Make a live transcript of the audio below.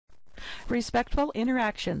Respectful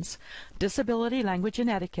Interactions, Disability Language and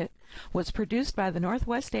Etiquette was produced by the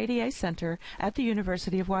Northwest ADA Center at the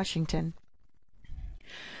University of Washington.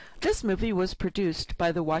 This movie was produced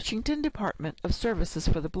by the Washington Department of Services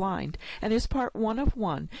for the Blind and is part 1 of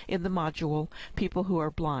 1 in the module People Who Are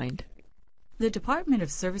Blind. The Department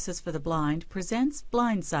of Services for the Blind presents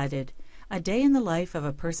Blindsided, a day in the life of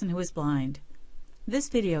a person who is blind. This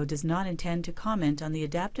video does not intend to comment on the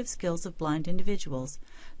adaptive skills of blind individuals,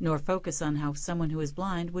 nor focus on how someone who is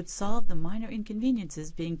blind would solve the minor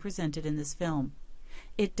inconveniences being presented in this film.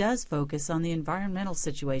 It does focus on the environmental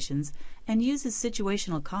situations and uses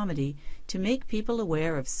situational comedy to make people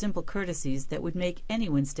aware of simple courtesies that would make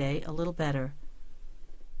anyone's day a little better.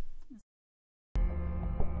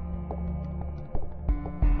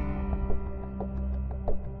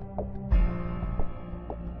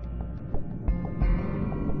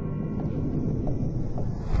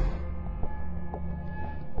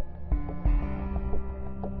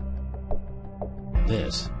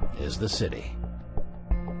 This is the city.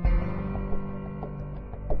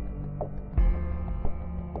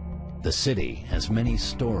 The city has many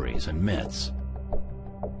stories and myths.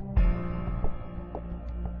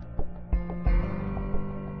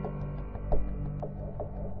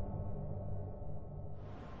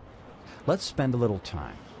 Let's spend a little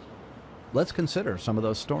time. Let's consider some of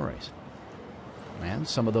those stories and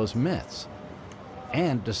some of those myths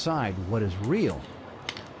and decide what is real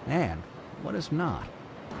and what is not.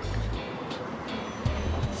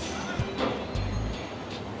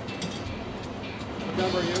 What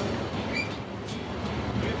number are you?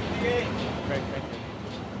 58. Great, thank you.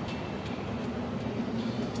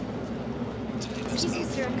 Excuse me,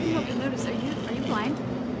 sir, I couldn't help but notice. Are you blind?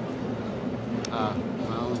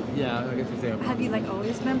 Well, yeah, I guess you say I'm Have you like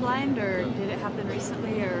always been blind, or did it happen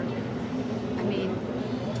recently, or I mean,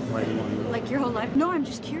 Why do you want to know? like your whole life? No, I'm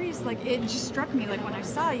just curious. Like it just struck me, like when I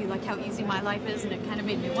saw you, like how easy my life is, and it kind of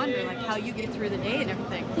made me wonder, like how you get through the day and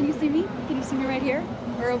everything. Can you see me? Can you see me right here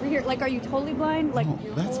or over here? Like, are you totally blind? Like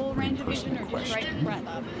your that's a whole pretty range of vision, or personal just right in question.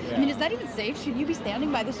 front? I mean, is that even safe? Should you be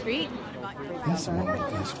standing by the street? This woman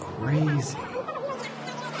is crazy.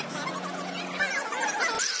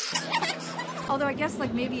 Although I guess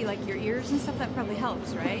like maybe like your ears and stuff, that probably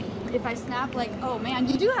helps, right? If I snap, like, oh man,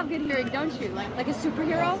 you do have good hearing, don't you? Like a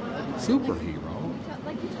superhero? Superhero?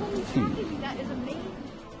 Like you told me talking, that is amazing.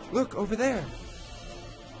 Look, over there.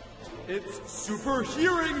 It's Super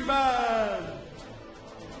Hearing Man!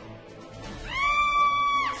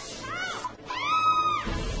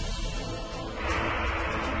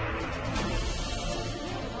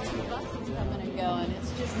 Buses coming and going,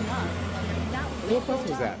 it's just nuts. What bus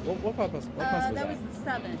was that? What bus was That that? was the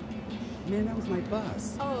 7. Man, that was my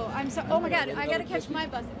bus. Oh, I'm sorry. Oh my God, I gotta catch my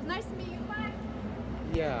bus. It was nice to meet you. Bye.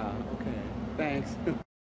 Yeah, okay. Thanks.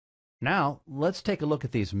 Now, let's take a look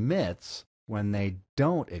at these myths when they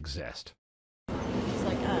don't exist. It's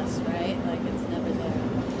like us, right? Like it's never there.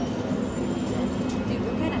 Dude,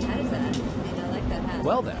 what kind of hat is that? I mean, I like that hat.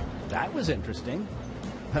 Well then, that was interesting.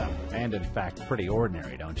 And in fact, pretty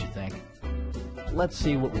ordinary, don't you think? Let's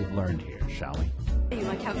see what we've learned here, shall we? You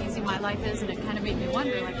like how easy my life is, and it kind of made me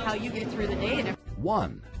wonder, like how you get through the day and everything.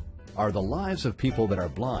 1. Are the lives of people that are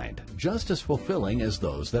blind just as fulfilling as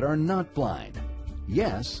those that are not blind?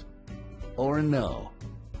 Yes or no?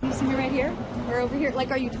 Can you see me right here or over here?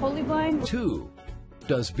 Like, are you totally blind? 2.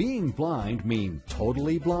 Does being blind mean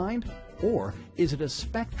totally blind? Or is it a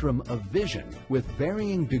spectrum of vision with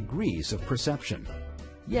varying degrees of perception?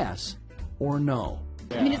 Yes or no?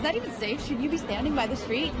 I mean, is that even safe? Should you be standing by the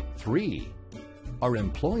street? 3. Are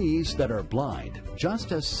employees that are blind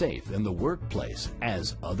just as safe in the workplace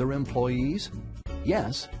as other employees?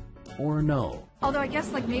 Yes or no? Although I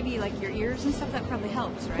guess like maybe like your ears and stuff, that probably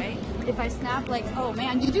helps, right? If I snap, like, oh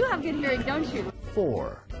man, you do have good hearing, don't you?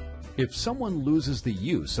 4. If someone loses the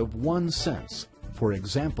use of one sense, for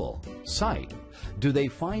example, sight, do they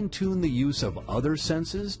fine-tune the use of other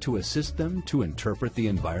senses to assist them to interpret the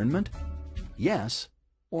environment? Yes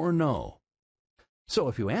or no? So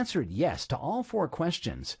if you answered yes to all 4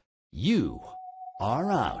 questions, you are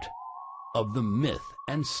out of the myth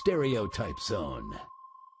and stereotype zone.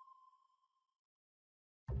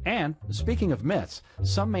 And speaking of myths,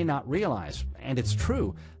 some may not realize, and it's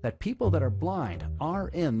true, that people that are blind are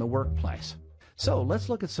in the workplace. So let's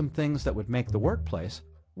look at some things that would make the workplace,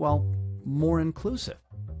 well, more inclusive.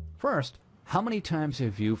 First, how many times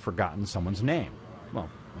have you forgotten someone's name? Well,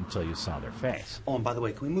 until you saw their face. Oh, and by the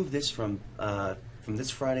way, can we move this from this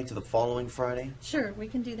Friday to the following Friday? Sure, we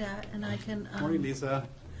can do that, and I can. Morning, Lisa.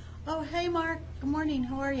 Oh, hey, Mark. Good morning.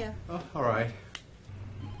 How are you? Oh, all right.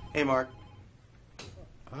 Hey, Mark.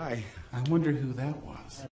 Hi. I wonder who that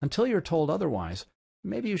was. Until you're told otherwise,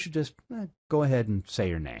 maybe you should just go ahead and say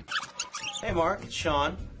your name. Hey, Mark, it's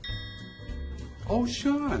Sean. Oh,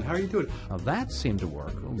 Sean, how are you doing? Now that seemed to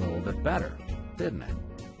work a little bit better, didn't it?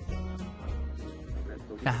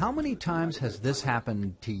 Now, how many times has this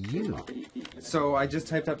happened to you? So I just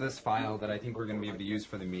typed up this file that I think we're going to be able to use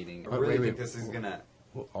for the meeting. I really think this is going to...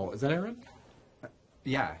 Oh, is that Aaron?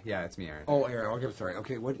 Yeah, it's me, Aaron. Oh, Aaron, okay, sorry.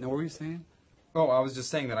 Okay, what were you saying? Oh, I was just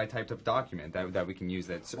saying that I typed up a document that we can use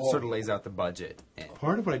that sort of lays out the budget.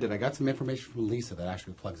 Part of what I did, I got some information from Lisa that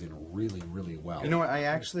actually plugs in really, really well. You know what? I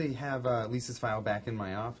actually have Lisa's file back in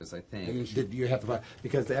my office, I think. Did you have to file?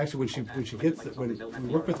 Because actually, when we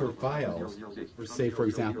work with her files, say for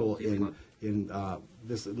example in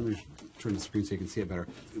this, let me turn the screen so you can see it better.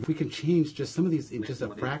 If we can change just some of these in just a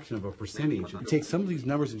fraction of a percentage, take some of these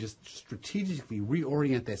numbers and just strategically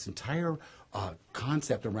reorient this entire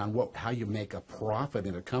concept around how you make a profit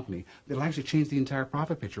in a company, it'll actually change the entire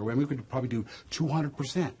profit picture. I mean, we could probably do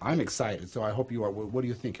 200%. I'm excited, so I hope you are. What do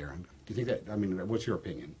you think, Aaron? Do you think that? I mean, what's your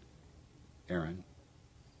opinion, Aaron?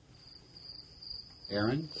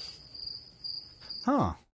 Aaron?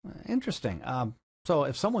 Huh. Interesting. So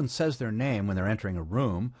if someone says their name when they're entering a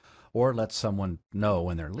room, or lets someone know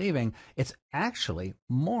when they're leaving, it's actually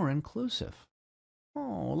more inclusive.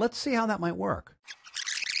 Oh, let's see how that might work.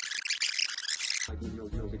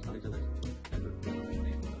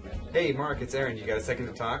 Hey, Mark, it's Aaron. You got a second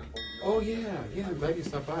to talk? Oh, yeah, I'm glad you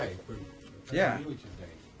stopped by. Yeah.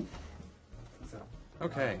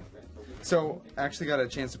 Okay. So, I actually got a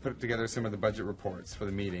chance to put together some of the budget reports for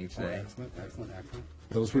the meeting today. Excellent.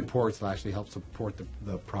 Those reports will actually help support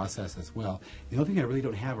the process as well. The only thing I really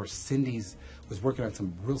don't have are Cindy's was working on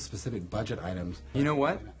some real specific budget items. You know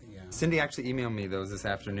what? Yeah. Cindy actually emailed me those this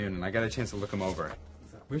afternoon, and I got a chance to look them over.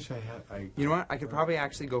 Wish I had. You know what? I could probably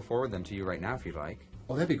actually go forward them to you right now if you'd like.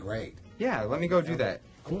 Oh, that'd be great. Yeah, let me go do that.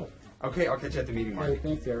 Cool. Okay, I'll catch you at the meeting, All Mark. right,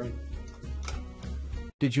 thanks, Aaron.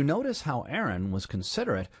 Did you notice how Aaron was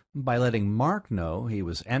considerate by letting Mark know he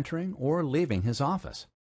was entering or leaving his office?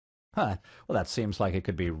 Well, that seems like it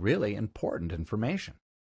could be really important information.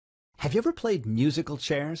 Have you ever played musical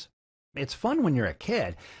chairs? It's fun when you're a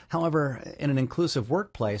kid. However, in an inclusive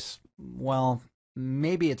workplace, well,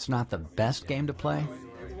 maybe it's not the best game to play.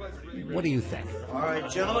 What do you think? All right,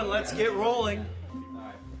 gentlemen, let's get rolling.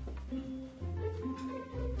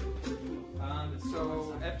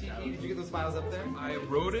 So, FTP, did you get those files up there? I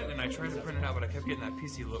wrote it and I tried to print it out, but I kept getting that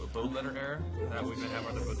PC load letter error that we've been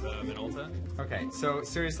having with Minolta. Okay, so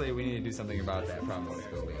seriously, we need to do something about that problem.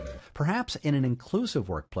 Perhaps in an inclusive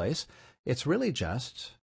workplace, it's really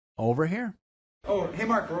just over here. Oh, hey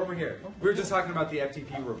Mark, we're over here. We were just talking about the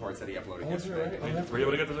FTP reports that he uploaded yesterday. Were you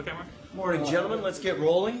able to get those okay, Mark? Morning, gentlemen. Let's get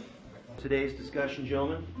rolling. Today's discussion,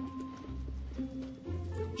 gentlemen.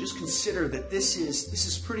 Just consider that this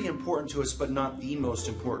is pretty important to us, but not the most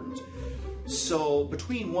important. So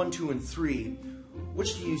between 1, 2, and 3,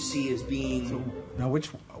 which do you see as being? Now,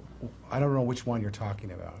 I don't know which one you're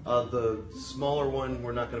talking about. The smaller one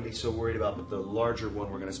we're not going to be so worried about, but the larger one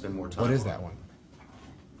we're going to spend more time on. What is that one?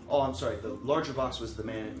 Oh, I'm sorry. The larger box was the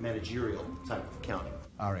managerial type of accounting.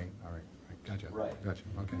 All right. Gotcha. Right. Gotcha.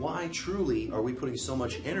 Okay. Why truly are we putting so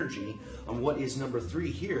much energy on what is number 3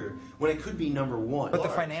 here when it could be number 1? But the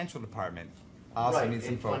financial department also Right, needs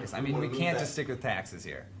some and focus. I mean, we can't just stick with taxes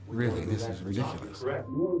here. Really, this is ridiculous.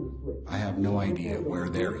 I have no idea where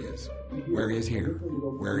there is. Where is here?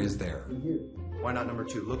 Where is there? Why not number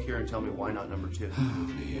 2? Look here and tell me why not number 2. Oh,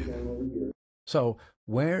 man. So,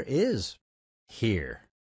 where is here?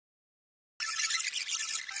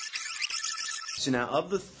 So now, of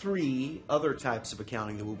the 3 other types of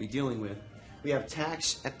accounting that we'll be dealing with, we have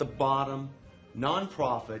tax at the bottom,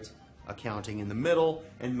 nonprofit accounting in the middle,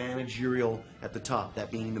 and managerial at the top. That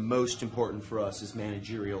being the most important for us is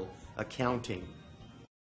managerial accounting.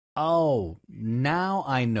 Oh, now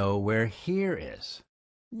I know where here is.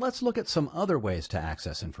 Let's look at some other ways to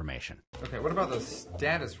access information. Okay, what about those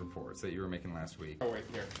status reports that you were making last week? Oh, wait,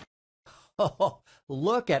 here. Oh,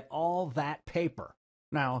 look at all that paper.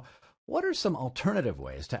 Now, what are some alternative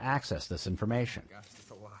ways to access this information? Gosh, that's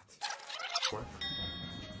a lot.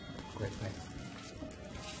 Great, thanks.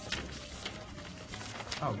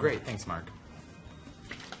 Oh, great. Thanks, Mark.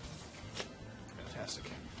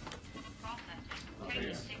 Fantastic.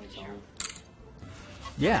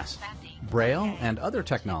 Yes, Braille and other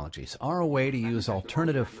technologies are a way to use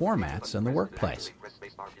alternative formats in the workplace.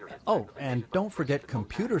 Oh, and don't forget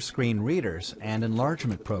computer screen readers and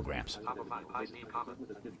enlargement programs.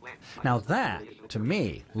 Now that, to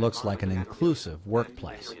me, looks like an inclusive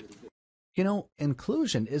workplace. You know,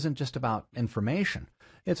 inclusion isn't just about information.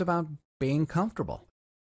 It's about being comfortable.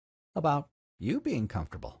 about you being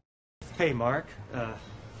comfortable. Hey, Mark.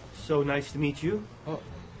 So nice to meet you. Oh,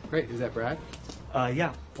 great. Is that Brad?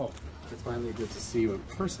 Yeah. Oh, it's finally good to see you in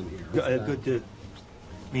person here. Good to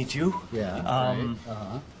meet you. Yeah.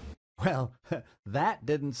 Right. Well, that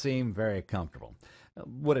didn't seem very comfortable.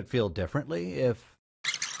 Would it feel differently if...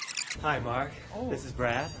 Hi, Mark. This is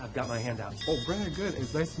Brad. I've got my hand out. Oh, Brad, good.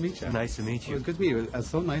 It's nice to meet you. Nice to meet you. Well, it's good to meet you. It's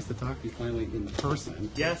so nice to talk to you finally in person.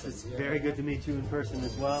 Yes, it's very good to meet you in person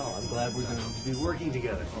as well. I'm glad we're going to be working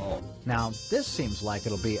together. Now, this seems like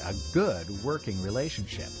it'll be a good working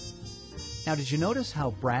relationship. Now, did you notice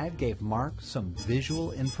how Brad gave Mark some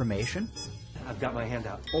visual information? I've got my hand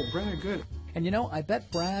out. Oh, Brad, good. And you know, I bet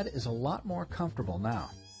Brad is a lot more comfortable now.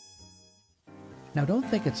 Now, don't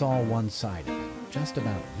think it's all one-sided, just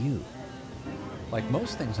about you. Like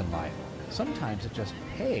most things in life, sometimes it just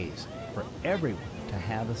pays for everyone to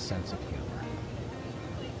have a sense of humor.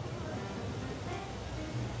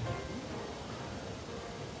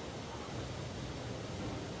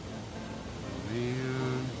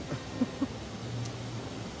 Man.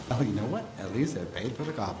 Oh, you know what? At least they paid for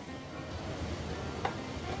the coffee.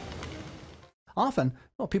 Often,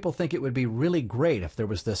 well, people think it would be really great if there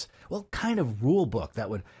was this, well, kind of rule book that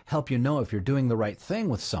would help you know if you're doing the right thing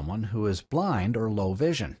with someone who is blind or low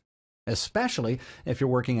vision, especially if you're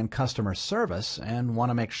working in customer service and want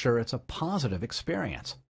to make sure it's a positive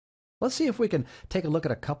experience. Let's see if we can take a look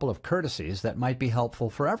at a couple of courtesies that might be helpful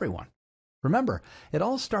for everyone. Remember, it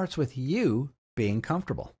all starts with you being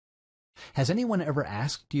comfortable. Has anyone ever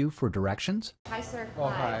asked you for directions? Hi, sir. Oh,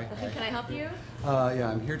 hi. Can I help you?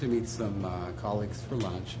 Yeah, I'm here to meet some colleagues for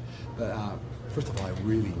lunch. But first of all, I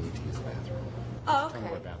really need to use the bathroom. Oh,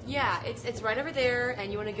 okay. Yeah, it's right over there,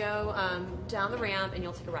 and you want to go down the ramp, and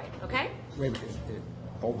you'll take a right, okay? Wait a minute.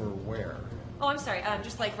 Over where? Oh, I'm sorry.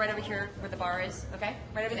 Just like right over here where the bar is, okay?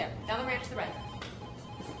 Right over there. Down the ramp to the right.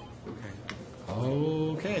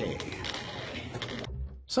 Okay.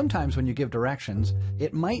 Sometimes when you give directions,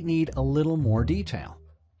 it might need a little more detail,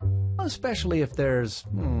 especially if there's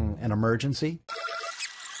an emergency.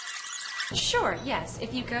 Sure, yes.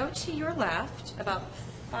 If you go to your left about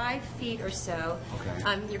 5 feet or so,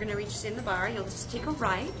 you're going to reach in the bar. You'll just take a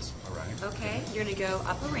right. All right. Okay. You're going to go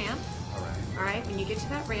up a ramp. All right. All right. When you get to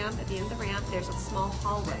that ramp, at the end of the ramp, there's a small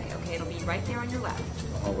hallway. Okay. It'll be right there on your left.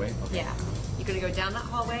 The hallway? Okay. Yeah. You're going to go down that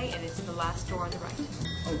hallway, and it's the last door on the right.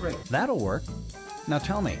 Oh, great. That'll work. Now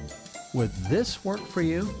tell me, would this work for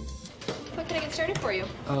you? What can I get started for you?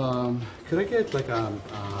 Could I get like a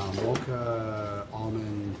mocha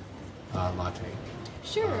almond latte?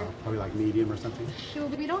 Sure. Probably like medium or something.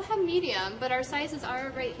 We don't have medium, but our sizes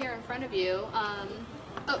are right here in front of you.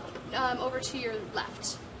 Over to your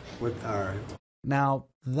left. Now,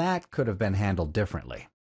 that could have been handled differently.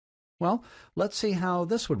 Well, let's see how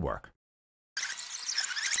this would work.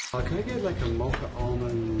 Can I get like a mocha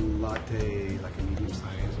almond latte, like a medium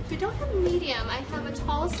size? We don't have medium. I have a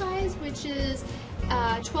tall size, which is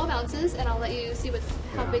 12 ounces, and I'll let you see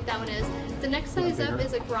how big that one is. The next size up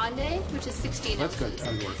is a grande, which is 16 ounces. That's good.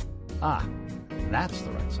 That'll work. Ah, that's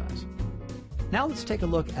the right size. Now let's take a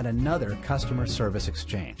look at another customer service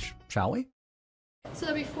exchange, shall we? So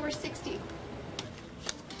that'll be $4.60.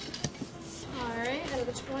 All right, out of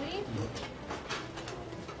the 20.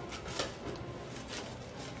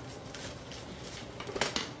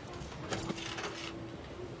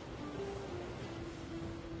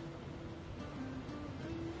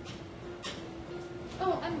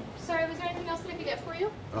 Oh, I'm sorry. Was there anything else that I could get for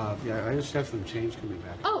you? Yeah, I just have some change coming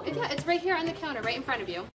back. Oh, yeah, it's right here on the counter, right in front of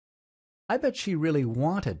you. I bet she really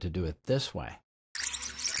wanted to do it this way.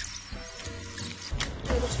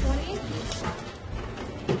 Number 20.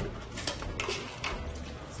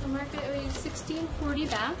 So mark it as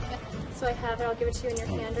 $16.40 back. So I have it. I'll give it to you in your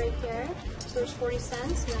hand right here. So there's 40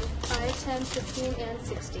 cents, and then 5, 10, 15, and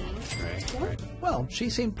 16. Right. Well, she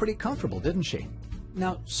seemed pretty comfortable, didn't she?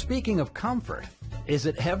 Now, speaking of comfort, is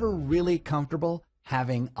it ever really comfortable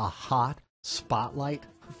having a hot spotlight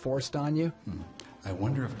forced on you? I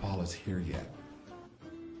wonder if Paul is here yet.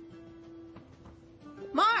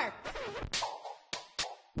 Mark!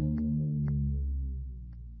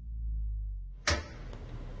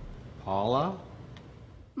 Paula?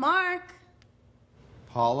 Mark!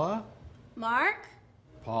 Paula? Mark?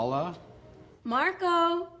 Paula?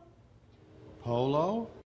 Marco! Polo?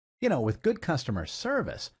 You know, with good customer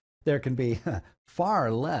service, there can be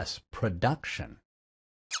far less production.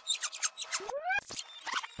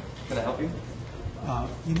 Can I help you?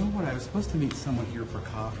 You know what? I was supposed to meet someone here for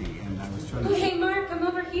coffee, and I was trying to... Oh, hey, Mark, come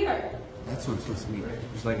over here. That's what I'm supposed to meet.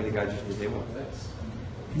 Just like any guy just the table. Thanks.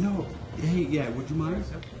 No. Hey, yeah, would you mind?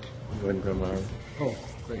 Go ahead and grab my arm. Oh,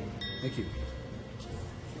 great. Thank you.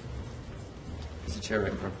 a chair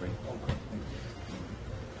right in front for you.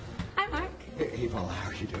 Hi, Mark. Hey, Paula, how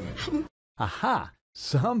are you doing? Aha!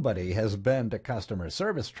 Somebody has been to customer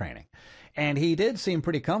service training. And he did seem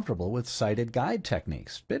pretty comfortable with sighted guide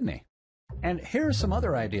techniques, didn't he? And here are some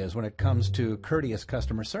other ideas when it comes to courteous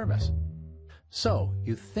customer service. So,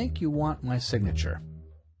 you think you want my signature.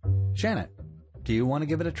 Janet, do you want to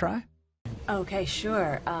give it a try? Okay,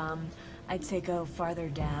 sure. I'd say go farther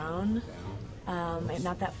down.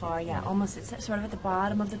 Not that far, yeah. Almost, it's sort of at the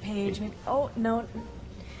bottom of the page. Maybe, oh, no.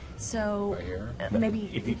 So, Right here?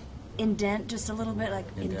 maybe indent just a little bit, like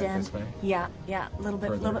indent. This way? Yeah, a little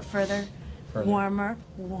bit further. Further. Warmer.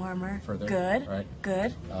 Further. Good, Right.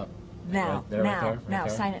 good. Up. Now, Right there, right now,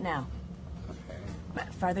 there. sign it now. Okay.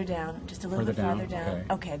 Farther down, just a little Further bit farther down,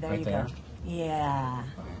 down. okay. there Right you there? go. Yeah.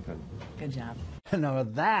 Good. Good job. Now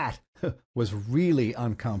that was really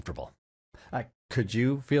uncomfortable. Could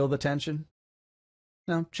you feel the tension?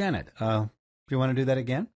 No, Janet, do you want to do that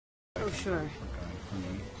again? Oh, sure.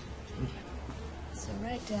 So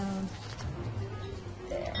right down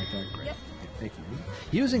there. Yep. Thank you.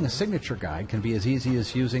 Using a signature guide can be as easy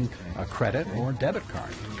as using a credit or debit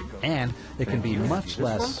card. And it can be much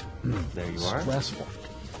less stressful.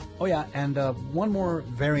 Oh yeah, and one more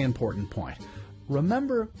very important point.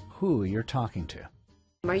 Remember who you're talking to.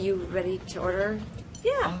 Are you ready to order?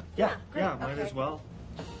 Yeah. Yeah, great, might okay. as well.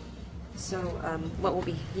 So, what will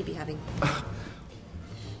he be having?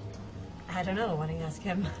 I don't know. Why don't you ask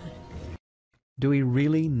him? Do we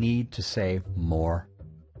really need to say more?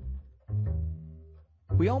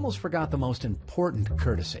 We almost forgot the most important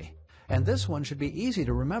courtesy, and this one should be easy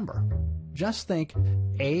to remember. Just think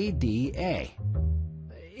ADA.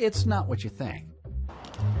 It's not what you think.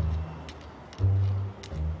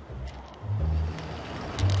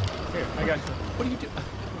 Here, I got you. What do you do?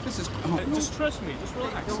 This is. Just trust me. Just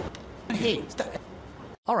relax. Hey,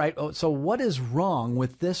 all right, so what is wrong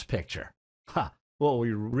with this picture? Ha! Well,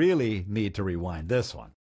 we really need to rewind this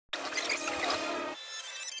one.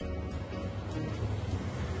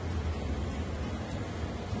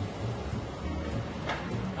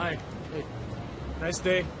 Hi. Hey. Nice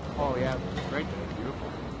day. Oh, yeah. Great day.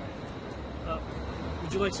 Beautiful.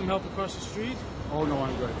 Would you like some help across the street? Oh, no,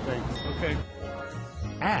 I'm good. Thanks. Okay.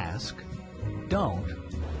 Ask, don't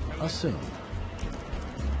assume.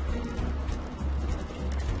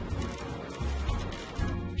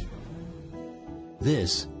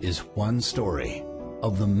 This is one story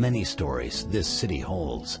of the many stories this city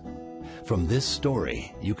holds. From this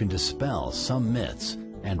story, you can dispel some myths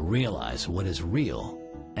and realize what is real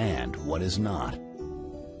and what is not.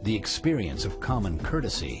 The experience of common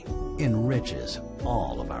courtesy enriches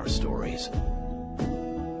all of our stories.